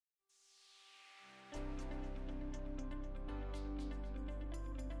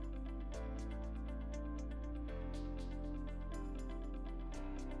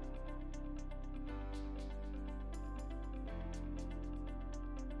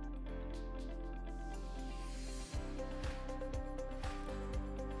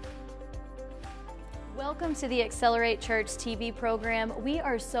Welcome to the Accelerate Church TV program. We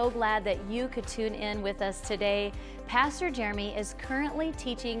are so glad that you could tune in with us today. Pastor Jeremy is currently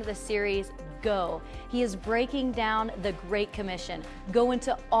teaching the series Go. He is breaking down the Great Commission. Go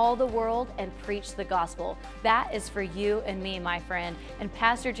into all the world and preach the gospel. That is for you and me, my friend. And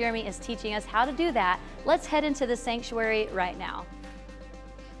Pastor Jeremy is teaching us how to do that. Let's head into the sanctuary right now.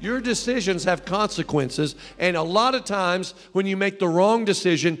 Your decisions have consequences, and a lot of times when you make the wrong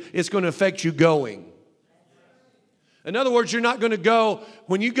decision, it's going to affect you going. In other words, you're not going to go,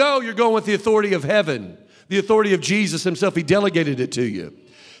 when you go, you're going with the authority of heaven, the authority of Jesus himself. He delegated it to you.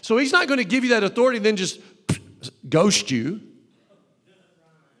 So he's not going to give you that authority and then just ghost you.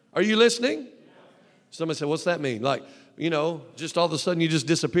 Are you listening? Somebody said, what's that mean? Like, just all of a sudden you just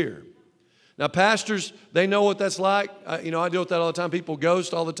disappear. Now, pastors, they know what that's like. I deal with that all the time. People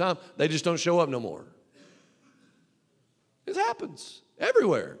ghost all the time. They just don't show up no more. It happens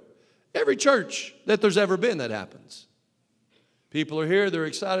everywhere. Every church that there's ever been, that happens. People are here, they're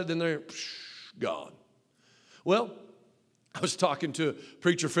excited, then they're gone. Well, I was talking to a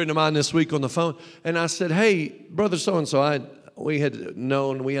preacher friend of mine this week on the phone, and I said, hey, brother so-and-so, we had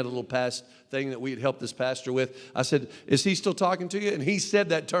known, we had a little past thing that we had helped this pastor with. I said, is he still talking to you? And he said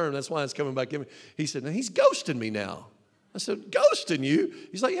that term. That's why it's coming back in me. He said, no, he's ghosting me now. I said, ghosting you?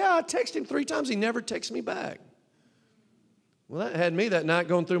 He's like, yeah, I texted him 3 times. He never texts me back. Well, that had me that night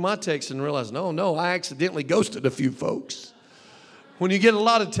going through my texts and realized, no, I accidentally ghosted a few folks. When you get a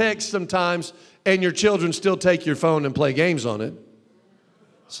lot of texts sometimes and your children still take your phone and play games on it,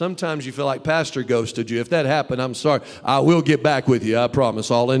 sometimes you feel like pastor ghosted you. If that happened, I'm sorry. I will get back with you, I promise,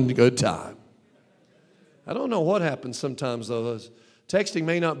 all in good time. I don't know what happens sometimes, though. Texting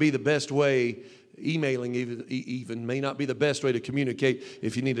may not be the best way, emailing even may not be the best way to communicate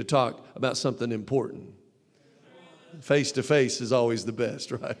if you need to talk about something important. Face-to-face is always the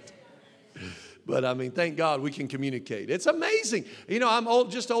best, right? But, thank God we can communicate. It's amazing. I'm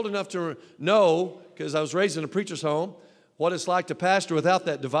just old enough to know, because I was raised in a preacher's home, what it's like to pastor without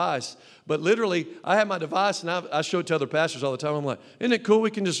that device. But literally, I have my device, and I show it to other pastors all the time. I'm like, isn't it cool?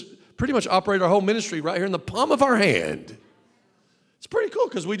 We can just pretty much operate our whole ministry right here in the palm of our hand. It's pretty cool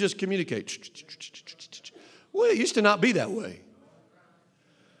because we just communicate. Well, it used to not be that way.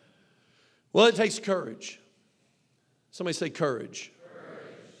 Well, it takes courage. Somebody say courage.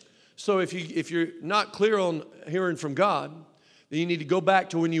 So if you're not clear on hearing from God, then you need to go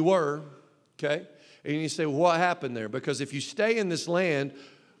back to when you were, okay? And you say, well, what happened there? Because if you stay in this land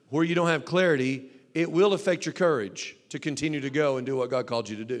where you don't have clarity, it will affect your courage to continue to go and do what God called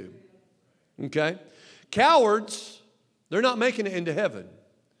you to do, okay? Cowards, they're not making it into heaven.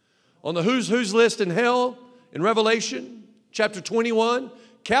 On the who's list in hell, in Revelation chapter 21,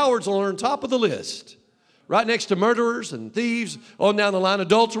 cowards are on top of the list. Right next to murderers and thieves, on down the line,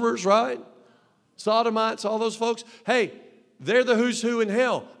 adulterers, right? Sodomites, all those folks. Hey, they're the who's who in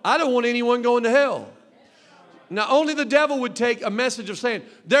hell. I don't want anyone going to hell. Now, only the devil would take a message of saying,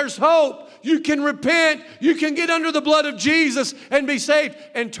 there's hope. You can repent. You can get under the blood of Jesus and be saved,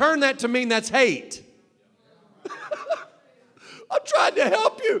 and turn that to mean that's hate. I'm trying to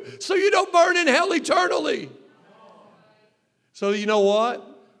help you so you don't burn in hell eternally. So you know what?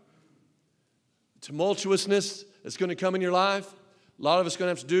 Tumultuousness that's going to come in your life, a lot of it's going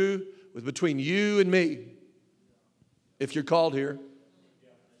to have to do with between you and me, if you're called here.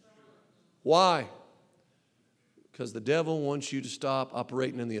 Why? Because the devil wants you to stop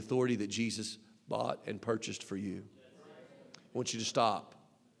operating in the authority that Jesus bought and purchased for you. He wants you to stop.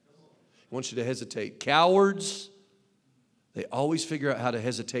 He wants you to hesitate. Cowards, they always figure out how to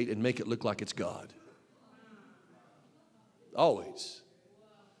hesitate and make it look like it's God. Always.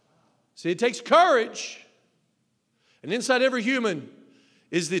 See, it takes courage. And inside every human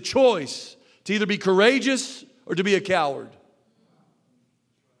is the choice to either be courageous or to be a coward.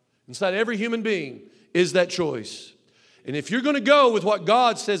 Inside every human being is that choice. And if you're going to go with what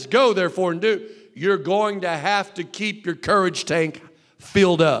God says go, therefore, and do, you're going to have to keep your courage tank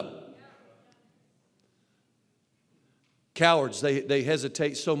filled up. Cowards, they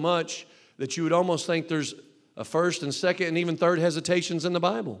hesitate so much that you would almost think there's a first and second and even third hesitations in the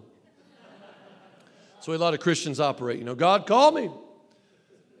Bible. That's the way a lot of Christians operate. God called me.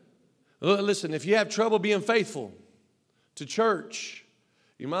 Listen, if you have trouble being faithful to church,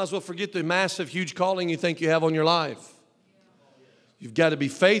 you might as well forget the massive, huge calling you think you have on your life. You've got to be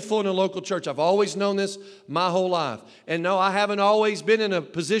faithful in a local church. I've always known this my whole life. And no, I haven't always been in a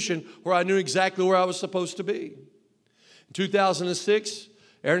position where I knew exactly where I was supposed to be. In 2006,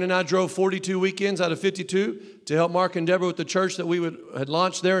 Aaron and I drove 42 weekends out of 52 to help Mark and Deborah with the church that we had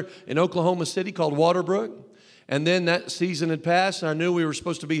launched there in Oklahoma City called Waterbrook. And then that season had passed, and I knew we were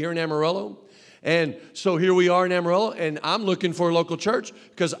supposed to be here in Amarillo. And so here we are in Amarillo, and I'm looking for a local church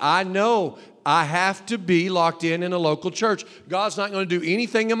because I know I have to be locked in a local church. God's not going to do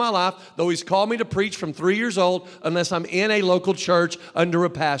anything in my life, though He's called me to preach from 3 years old, unless I'm in a local church under a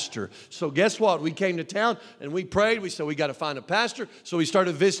pastor. So guess what? We came to town, and we prayed. We said, we got to find a pastor. So we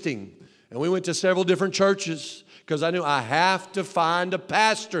started visiting, and we went to several different churches because I knew I have to find a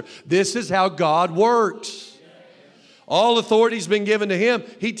pastor. This is how God works. All authority's been given to Him.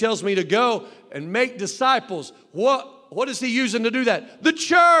 He tells me to go and make disciples. What is He using to do that? The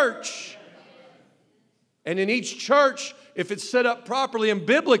church. And in each church, if it's set up properly and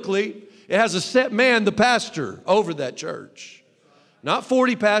biblically, it has a set man, the pastor, over that church. Not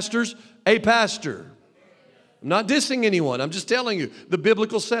 40 pastors, a pastor. I'm not dissing anyone. I'm just telling you the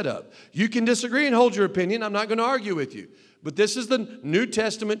biblical setup. You can disagree and hold your opinion. I'm not going to argue with you. But this is the New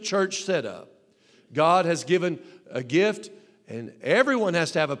Testament church setup. God has given a gift, and everyone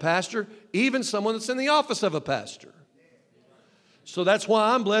has to have a pastor, even someone that's in the office of a pastor. So that's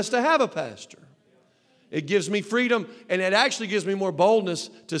why I'm blessed to have a pastor. It gives me freedom, and it actually gives me more boldness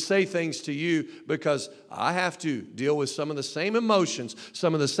to say things to you because I have to deal with some of the same emotions,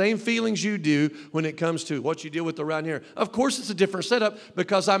 some of the same feelings you do when it comes to what you deal with around here. Of course, it's a different setup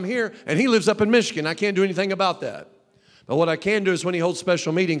because I'm here, and he lives up in Michigan. I can't do anything about that. But what I can do is when he holds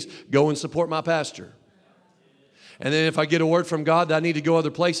special meetings, go and support my pastor. And then if I get a word from God that I need to go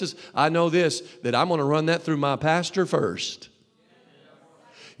other places, I know this, that I'm going to run that through my pastor first.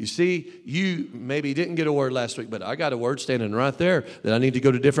 You see, you maybe didn't get a word last week, but I got a word standing right there that I need to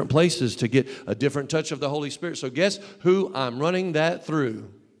go to different places to get a different touch of the Holy Spirit. So guess who I'm running that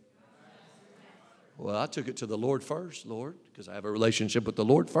through? Well, I took it to the Lord first, Lord, because I have a relationship with the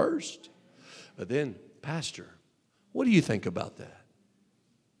Lord first. But then, Pastor, what do you think about that?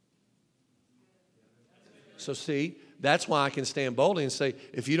 So see, that's why I can stand boldly and say,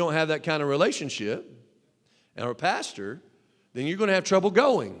 if you don't have that kind of relationship and are a pastor, then you're going to have trouble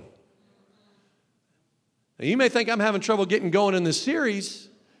going. Now, you may think I'm having trouble getting going in this series,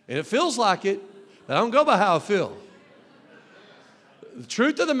 and it feels like it, but I don't go by how I feel. The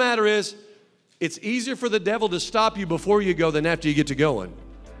truth of the matter is, it's easier for the devil to stop you before you go than after you get to going.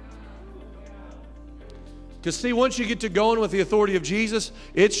 Because see, once you get to going with the authority of Jesus,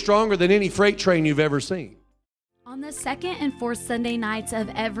 it's stronger than any freight train you've ever seen. On the second and fourth Sunday nights of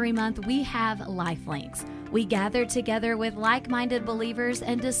every month, we have Life Links. We gather together with like-minded believers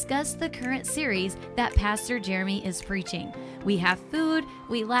and discuss the current series that Pastor Jeremy is preaching. We have food,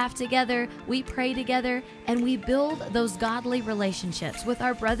 we laugh together, we pray together, and we build those godly relationships with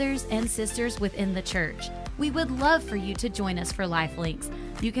our brothers and sisters within the church. We would love for you to join us for Life Links.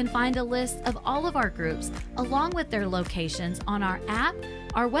 You can find a list of all of our groups, along with their locations, on our app,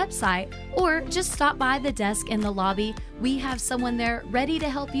 our website, or just stop by the desk in the lobby. We have someone there ready to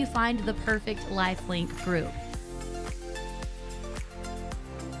help you find the perfect Life Link group.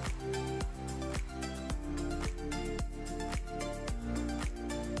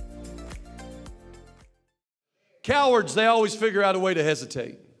 Cowards, they always figure out a way to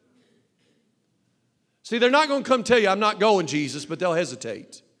hesitate. See, they're not going to come tell you, I'm not going, Jesus, but they'll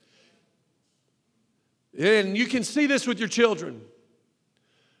hesitate. And you can see this with your children.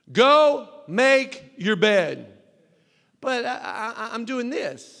 Go make your bed. But I'm doing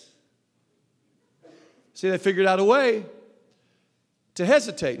this. See, they figured out a way to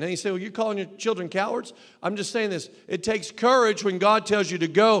hesitate. Now you say, well, you're calling your children cowards? I'm just saying this. It takes courage when God tells you to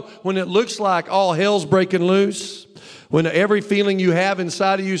go, when it looks like all hell's breaking loose, when every feeling you have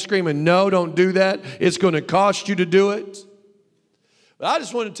inside of you screaming, no, don't do that. It's going to cost you to do it. But I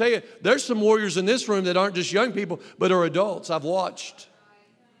just want to tell you, there's some warriors in this room that aren't just young people, but are adults. I've watched.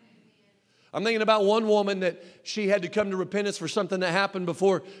 I'm thinking about one woman that she had to come to repentance for something that happened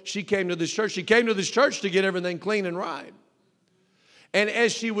before she came to this church. She came to this church to get everything clean and right. And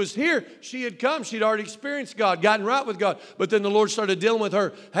as she was here, she had come. She'd already experienced God, gotten right with God. But then the Lord started dealing with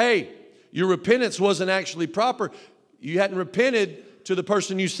her. Hey, your repentance wasn't actually proper. You hadn't repented to the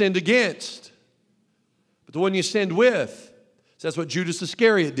person you sinned against, but the one you sinned with. So that's what Judas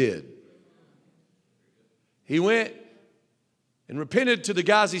Iscariot did. He went and repented to the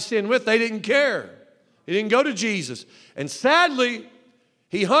guys he sinned with. They didn't care. He didn't go to Jesus. And sadly,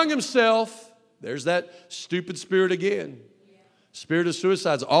 he hung himself. There's that stupid spirit again. Spirit of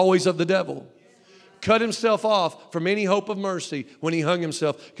suicide is always of the devil. Cut himself off from any hope of mercy when he hung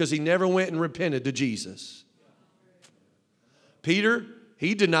himself because he never went and repented to Jesus. Peter,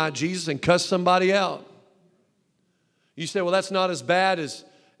 he denied Jesus and cussed somebody out. You say, well, that's not as bad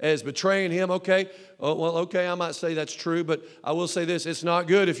as betraying him. Okay. Oh, well, okay, I might say that's true, but I will say this. It's not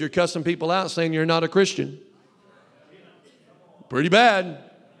good if you're cussing people out saying you're not a Christian. Pretty bad.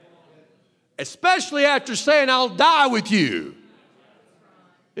 especially after saying, I'll die with you.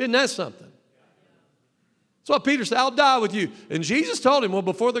 Isn't that something? That's what Peter said, I'll die with you. And Jesus told him, well,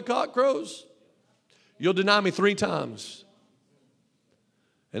 before the cock crows, you'll deny me 3 times.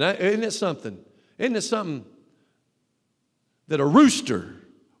 And isn't it something? Isn't it something that a rooster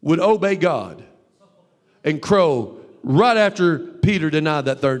would obey God and crow right after Peter denied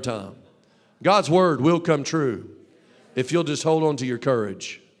that 3rd time? God's word will come true if you'll just hold on to your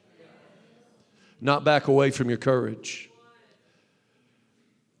courage, not back away from your courage.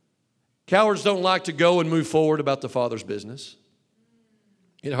 Cowards don't like to go and move forward about the Father's business.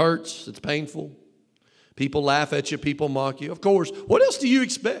 It hurts. It's painful. People laugh at you. People mock you. Of course, what else do you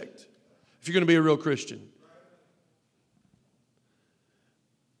expect if you're going to be a real Christian?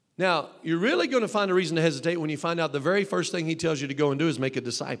 Now, you're really going to find a reason to hesitate when you find out the very first thing he tells you to go and do is make a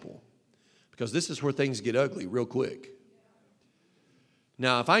disciple. Because this is where things get ugly real quick.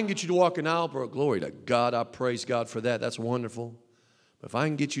 Now, if I can get you to walk an aisle, bro, glory to God, I praise God for that. That's wonderful. But if I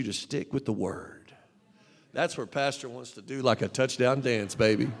can get you to stick with the Word, that's where Pastor wants to do like a touchdown dance,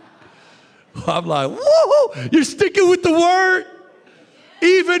 baby. I'm like, whoa, you're sticking with the Word?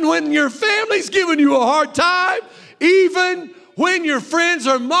 Even when your family's giving you a hard time, even when your friends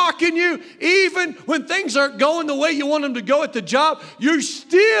are mocking you, even when things aren't going the way you want them to go at the job, you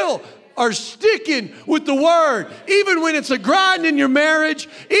still are sticking with the Word. Even when it's a grind in your marriage,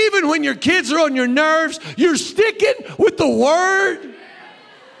 even when your kids are on your nerves, you're sticking with the Word.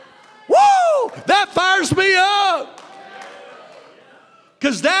 Woo! That fires me up.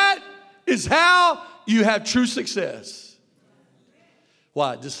 Because that is how you have true success.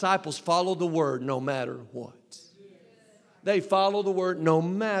 Why? Disciples follow the Word no matter what. They follow the Word no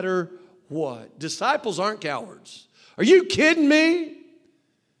matter what. Disciples aren't cowards. Are you kidding me?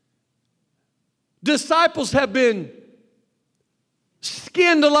 Disciples have been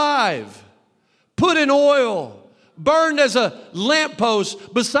skinned alive, put in oil, burned as a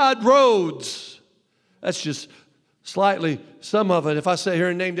lamppost beside roads. That's just slightly some of it. If I sit here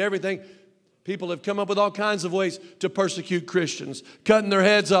and named everything, people have come up with all kinds of ways to persecute Christians, cutting their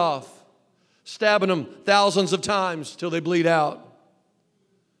heads off, stabbing them thousands of times till they bleed out.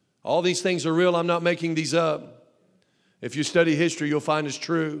 All these things are real. I'm not making these up. If you study history, you'll find it's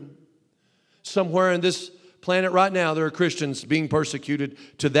true. Somewhere in this planet right now, there are Christians being persecuted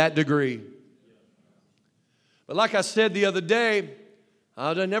to that degree. But like I said the other day,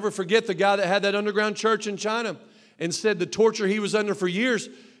 I'll never forget the guy that had that underground church in China and said the torture he was under for years,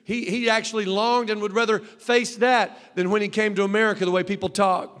 he actually longed and would rather face that than when he came to America, the way people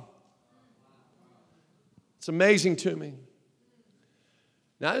talk. It's amazing to me.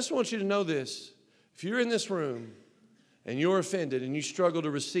 Now, I just want you to know this. If you're in this room and you're offended and you struggle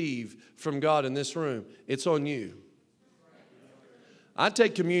to receive from God in this room, it's on you. I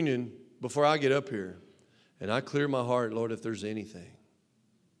take communion before I get up here, and I clear my heart, Lord, if there's anything.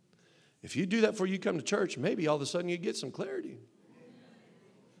 If you do that before you come to church, maybe all of a sudden you get some clarity.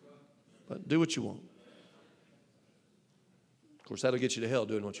 But do what you want. Of course, that'll get you to hell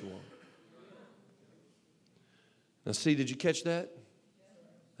doing what you want. Now, see, did you catch that?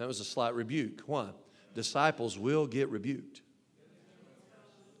 That was a slight rebuke. Why? Disciples will get rebuked.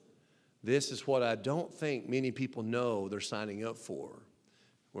 This is what I don't think many people know they're signing up for.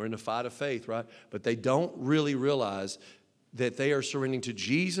 We're in a fight of faith, right? But they don't really realize that they are surrendering to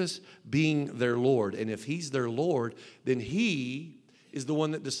Jesus being their Lord. And if He's their Lord, then He is the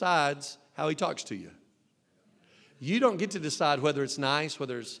one that decides how He talks to you. You don't get to decide whether it's nice,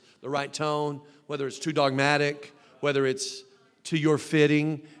 whether it's the right tone, whether it's too dogmatic, whether it's to your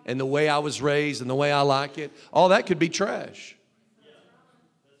fitting and the way I was raised and the way I like it. All that could be trash.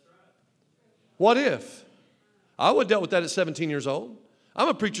 What if? I would have dealt with that at 17 years old. I'm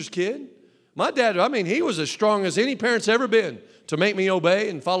a preacher's kid. My dad, he was as strong as any parent's ever been to make me obey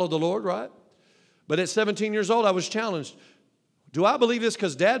and follow the Lord, right? But at 17 years old, I was challenged. Do I believe this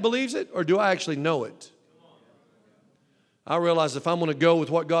because Dad believes it, or do I actually know it? I realized if I'm going to go with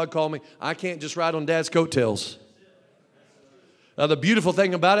what God called me, I can't just ride on Dad's coattails. Now, the beautiful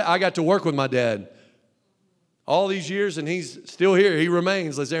thing about it, I got to work with my dad all these years, and he's still here. He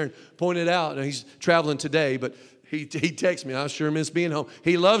remains, as Aaron pointed out, and he's traveling today, but he texts me. I sure miss being home.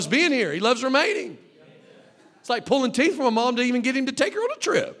 He loves being here. He loves remaining. It's like pulling teeth from my mom to even get him to take her on a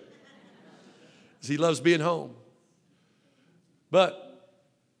trip. He loves being home. But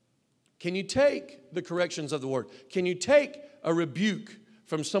can you take the corrections of the Word? Can you take a rebuke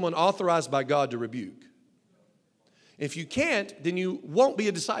from someone authorized by God to rebuke? If you can't, then you won't be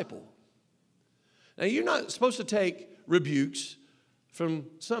a disciple. Now, you're not supposed to take rebukes from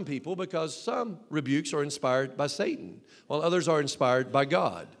some people because some rebukes are inspired by Satan, while others are inspired by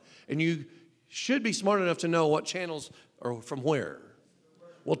God. And you should be smart enough to know what channels are from where.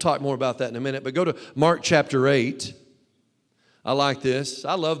 We'll talk more about that in a minute, but go to Mark chapter 8. I like this.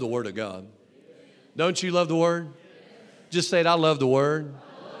 I love the Word of God. Don't you love the Word? Just say it, I love the Word.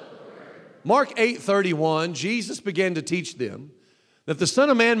 Mark 8:31, Jesus began to teach them that the Son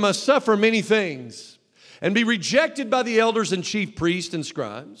of Man must suffer many things and be rejected by the elders and chief priests and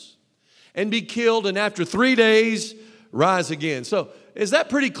scribes and be killed, and after 3 days rise again. So is that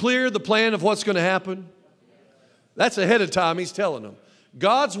pretty clear, the plan of what's going to happen? That's ahead of time, he's telling them.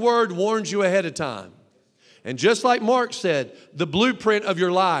 God's Word warns you ahead of time. And just like Mark said, the blueprint of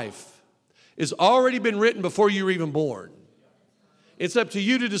your life has already been written before you were even born. It's up to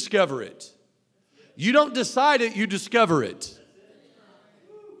you to discover it. You don't decide it, you discover it.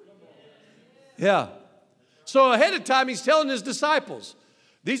 Yeah. So ahead of time, he's telling his disciples.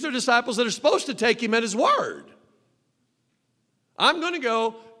 These are disciples that are supposed to take him at his word. I'm going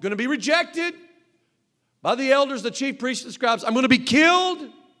to be rejected by the elders, the chief priests, and scribes. I'm going to be killed.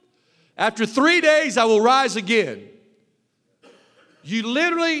 After 3 days, I will rise again. You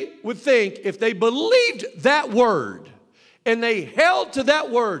literally would think if they believed that word and they held to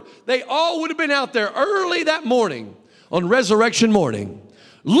that word, they all would have been out there early that morning on resurrection morning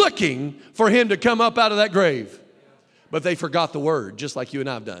looking for him to come up out of that grave. But they forgot the word, just like you and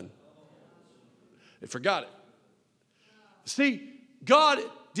I have done. They forgot it. See, God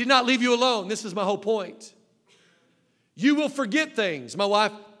did not leave you alone. This is my whole point. You will forget things. My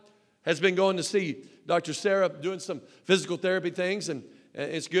wife has been going to see Dr. Sarah doing some physical therapy things, and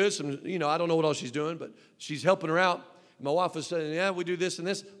it's good. I don't know what else she's doing, but she's helping her out. My wife was saying, yeah, we do this and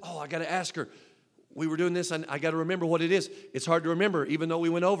this. Oh, I got to ask her. We were doing this, and I got to remember what it is. It's hard to remember, even though we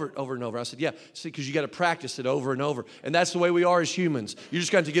went over it over and over. I said, yeah, see, because you got to practice it over and over. And that's the way we are as humans. You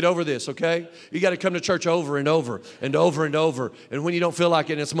just got to get over this, okay? You got to come to church over and over and over and over. And when you don't feel like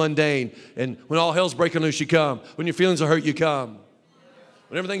it, and it's mundane. And when all hell's breaking loose, you come. When your feelings are hurt, you come.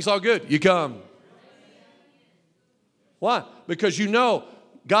 When everything's all good, you come. Why? Because you know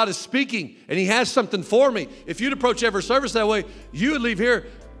God is speaking, and he has something for me. If you'd approach every service that way, you would leave here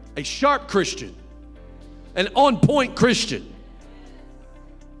a sharp Christian. An on-point Christian.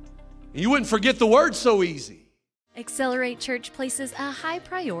 You wouldn't forget the word so easy. Accelerate Church places a high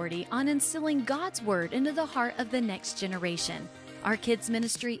priority on instilling God's Word into the heart of the next generation. Our kids'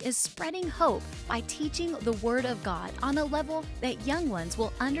 ministry is spreading hope by teaching the Word of God on a level that young ones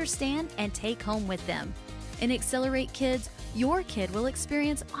will understand and take home with them. In Accelerate Kids, your kid will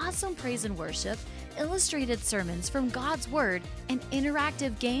experience awesome praise and worship, illustrated sermons from God's Word, and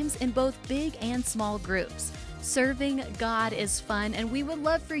interactive games in both big and small groups. Serving God is fun, and we would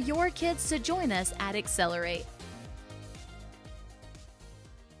love for your kids to join us at Accelerate.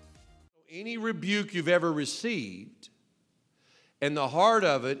 Any rebuke you've ever received, and the heart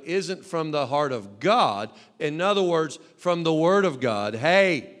of it isn't from the heart of God, in other words, from the Word of God.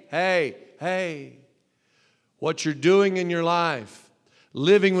 Hey, what you're doing in your life,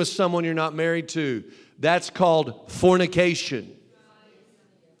 living with someone you're not married to, that's called fornication.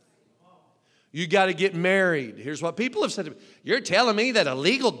 You got to get married. Here's what people have said to me. You're telling me that a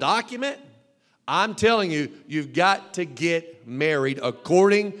legal document? I'm telling you, you've got to get married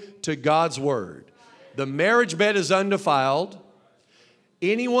according to God's Word. The marriage bed is undefiled.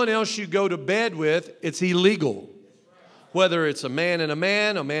 Anyone else you go to bed with, it's illegal. Whether it's a man and a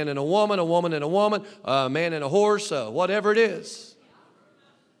man and a woman and a woman, a man and a horse, whatever it is.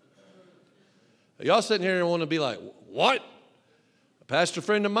 Y'all sitting here and want to be like, what? A pastor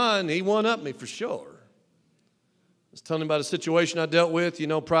friend of mine, he one-upped me for sure. I was telling him about a situation I dealt with,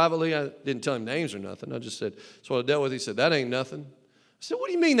 privately. I didn't tell him names or nothing. I just said, that's what I dealt with. He said, that ain't nothing. I said, what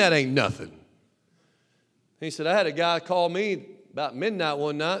do you mean that ain't nothing? He said, I had a guy call me about midnight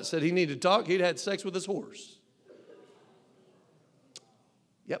one night, said he needed to talk. He'd had sex with his horse.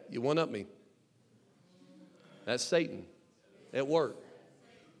 Yep, you one-upped me. That's Satan at work.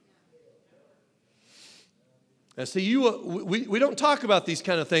 Now, see, we don't talk about these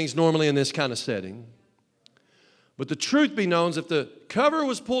kind of things normally in this kind of setting. But the truth be known is if the cover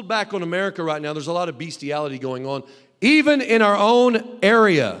was pulled back on America right now, there's a lot of bestiality going on, even in our own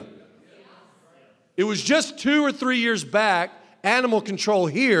area. It was just 2 or 3 years back, Animal Control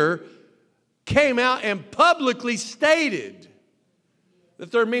here came out and publicly stated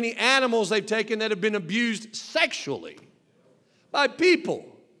that there are many animals they've taken that have been abused sexually by people.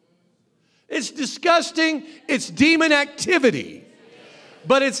 It's disgusting. It's demon activity.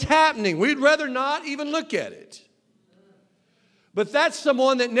 But it's happening. We'd rather not even look at it. But that's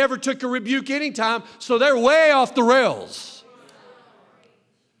someone that never took a rebuke anytime, so they're way off the rails.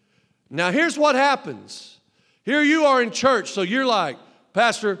 Now, here's what happens. Here you are in church, so you're like,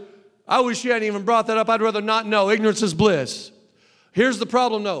 Pastor, I wish you hadn't even brought that up. I'd rather not know. Ignorance is bliss. Here's the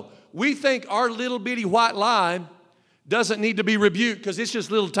problem, though. We think our little bitty white lie doesn't need to be rebuked because it's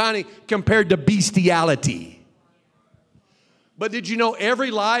just little tiny compared to bestiality. But did you know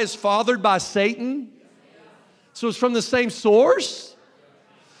every lie is fathered by Satan? So it's from the same source?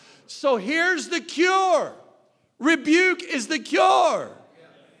 So here's the cure. Rebuke is the cure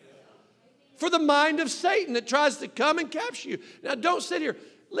for the mind of Satan that tries to come and capture you. Now don't sit here.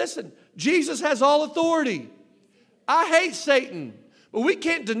 Listen, Jesus has all authority. I hate Satan, but we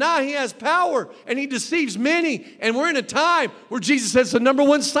can't deny he has power and he deceives many. And we're in a time where Jesus says the number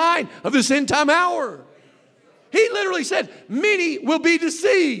one sign of this end time hour. He literally said, many will be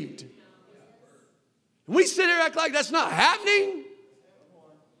deceived. We sit here and act like that's not happening.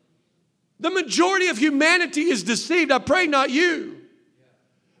 The majority of humanity is deceived. I pray not you.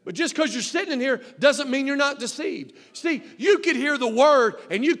 But just because you're sitting in here doesn't mean you're not deceived. See, you could hear the word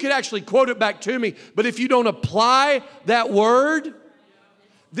and you could actually quote it back to me. But if you don't apply that word,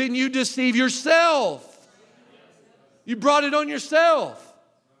 then you deceive yourself. You brought it on yourself.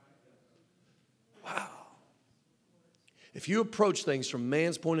 Wow. If you approach things from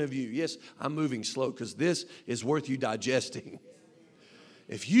man's point of view, yes, I'm moving slow because this is worth you digesting.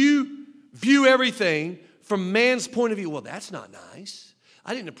 If you view everything from man's point of view, well, that's not nice.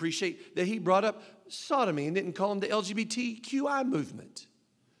 I didn't appreciate that he brought up sodomy and didn't call him the LGBTQI movement.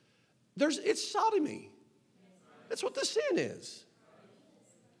 It's sodomy. That's what the sin is.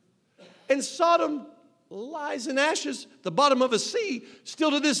 And Sodom lies in ashes, the bottom of a sea,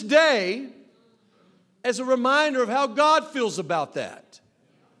 still to this day, as a reminder of how God feels about that.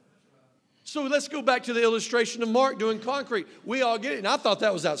 So let's go back to the illustration of Mark doing concrete. We all get it. And I thought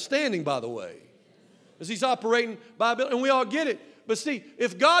that was outstanding, by the way, as he's operating by a building, and we all get it. But see,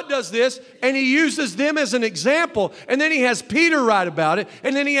 if God does this and he uses them as an example, and then he has Peter write about it,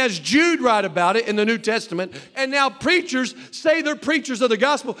 and then he has Jude write about it in the New Testament, and now preachers say they're preachers of the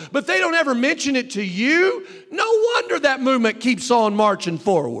gospel, but they don't ever mention it to you, no wonder that movement keeps on marching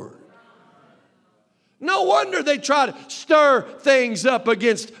forward. No wonder they try to stir things up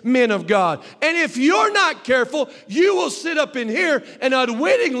against men of God. And if you're not careful, you will sit up in here and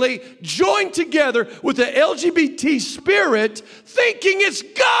unwittingly join together with the LGBT spirit thinking it's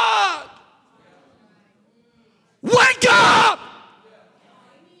God. Wake up!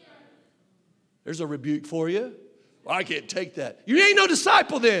 There's a rebuke for you. Well, I can't take that. You ain't no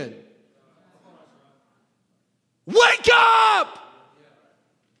disciple then. Wake up!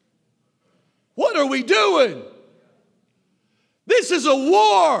 What are we doing? This is a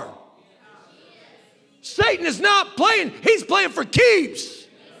war. Satan is not playing. He's playing for keeps.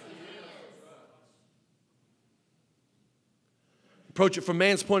 Approach it from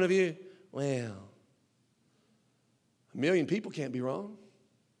man's point of view. Well, 1 million people can't be wrong.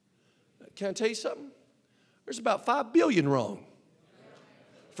 Can I tell you something? There's about 5 billion wrong.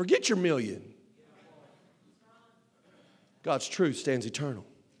 Forget your million. God's truth stands eternal.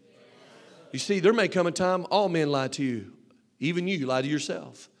 You see, there may come a time all men lie to you. Even you lie to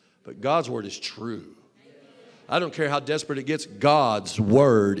yourself. But God's word is true. I don't care how desperate it gets. God's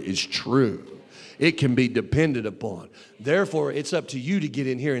word is true. It can be depended upon. Therefore, it's up to you to get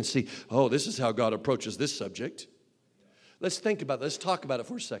in here and see, oh, this is how God approaches this subject. Let's think about it. Let's talk about it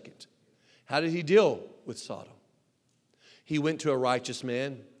for a second. How did he deal with Sodom? He went to a righteous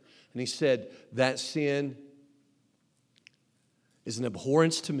man and he said, that sin is an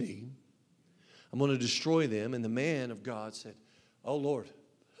abhorrence to me. I'm going to destroy them. And the man of God said, oh, Lord.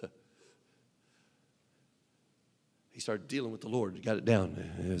 He started dealing with the Lord. He got it down.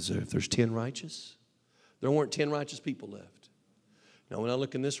 If there's 10 righteous, there weren't 10 righteous people left. Now, when I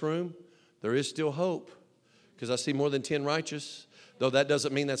look in this room, there is still hope because I see more than 10 righteous, though that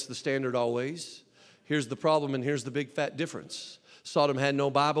doesn't mean that's the standard always. Here's the problem, and here's the big fat difference. Sodom had no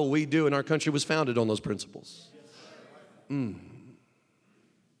Bible. We do, and our country was founded on those principles.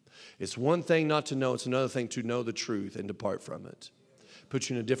 It's one thing not to know. It's another thing to know the truth and depart from it.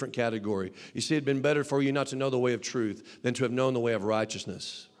 Puts you in a different category. You see, it'd been better for you not to know the way of truth than to have known the way of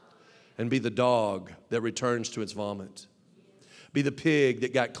righteousness and be the dog that returns to its vomit. Be the pig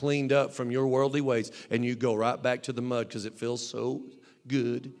that got cleaned up from your worldly ways and you go right back to the mud because it feels so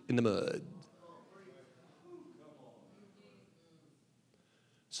good in the mud.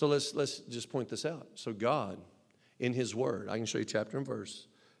 So let's just point this out. So God, in his word, I can show you chapter and verse.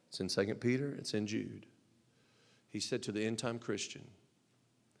 It's in 2 Peter. It's in Jude. He said to the end-time Christian,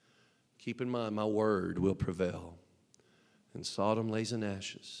 keep in mind my word will prevail. And Sodom lays in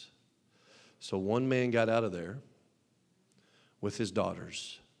ashes. So one man got out of there with his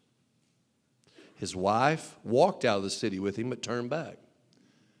daughters. His wife walked out of the city with him but turned back.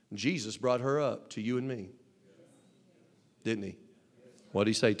 Jesus brought her up to you and me. Didn't he? What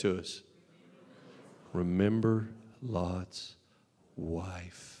did he say to us? Remember Lot's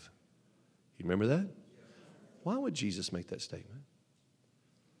wife. You remember that? Why would Jesus make that statement?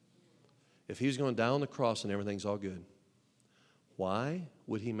 If he was going to die on the cross and everything's all good, why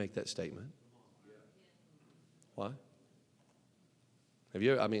would he make that statement? Why? Have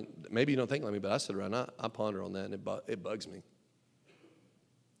you ever, I mean, maybe you don't think like me, but I sit around, I ponder on that, and it bugs me.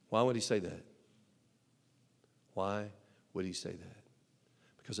 Why would he say that? Why would he say that?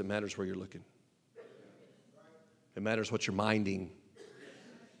 Because it matters where you're looking. It matters what you're minding.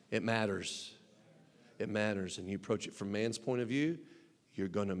 It matters. It matters. And you approach it from man's point of view, you're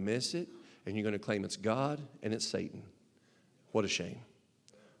going to miss it, and you're going to claim it's God and it's Satan. What a shame.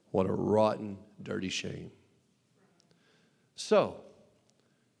 What a rotten, dirty shame. So,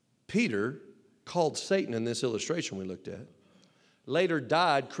 Peter, called Satan in this illustration we looked at, later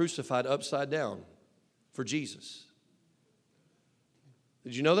died crucified upside down for Jesus.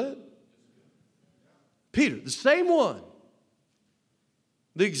 Did you know that? Peter, the same one,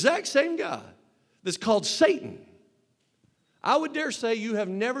 the exact same guy that's called Satan. I would dare say you have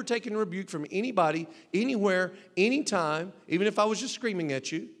never taken a rebuke from anybody, anywhere, anytime, even if I was just screaming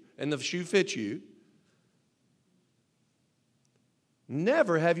at you and the shoe fits you.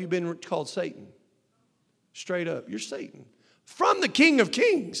 Never have you been called Satan. Straight up, you're Satan. From the King of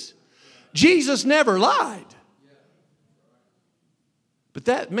Kings. Jesus never lied. But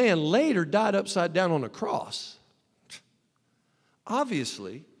that man later died upside down on a cross.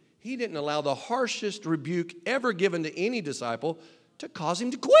 Obviously, he didn't allow the harshest rebuke ever given to any disciple to cause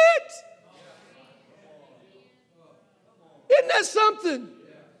him to quit. Isn't that something?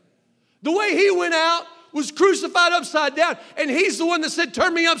 The way he went out was crucified upside down, and he's the one that said,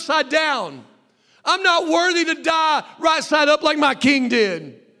 turn me upside down. I'm not worthy to die right side up like my king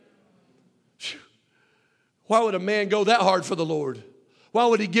did. Why would a man go that hard for the Lord? Why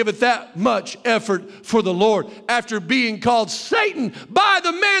would he give it that much effort for the Lord after being called Satan by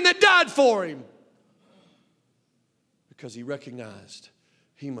the man that died for him? Because he recognized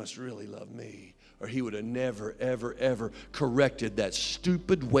he must really love me, or he would have never, ever, ever corrected that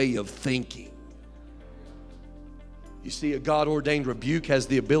stupid way of thinking. You see, a God-ordained rebuke has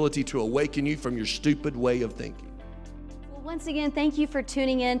the ability to awaken you from your stupid way of thinking. Once again, thank you for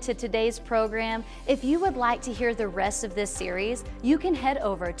tuning in to today's program. If you would like to hear the rest of this series, you can head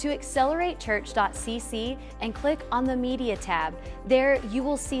over to acceleratechurch.cc and click on the Media tab. There you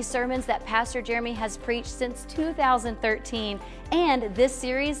will see sermons that Pastor Jeremy has preached since 2013, and this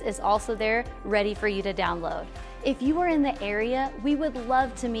series is also there ready for you to download. If you are in the area, we would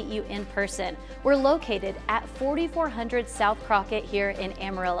love to meet you in person. We're located at 4400 South Crockett here in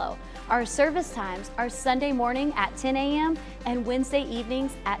Amarillo. Our service times are Sunday morning at 10 a.m. and Wednesday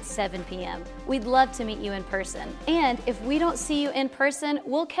evenings at 7 p.m. We'd love to meet you in person. And if we don't see you in person,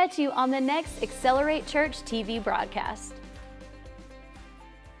 we'll catch you on the next Accelerate Church TV broadcast.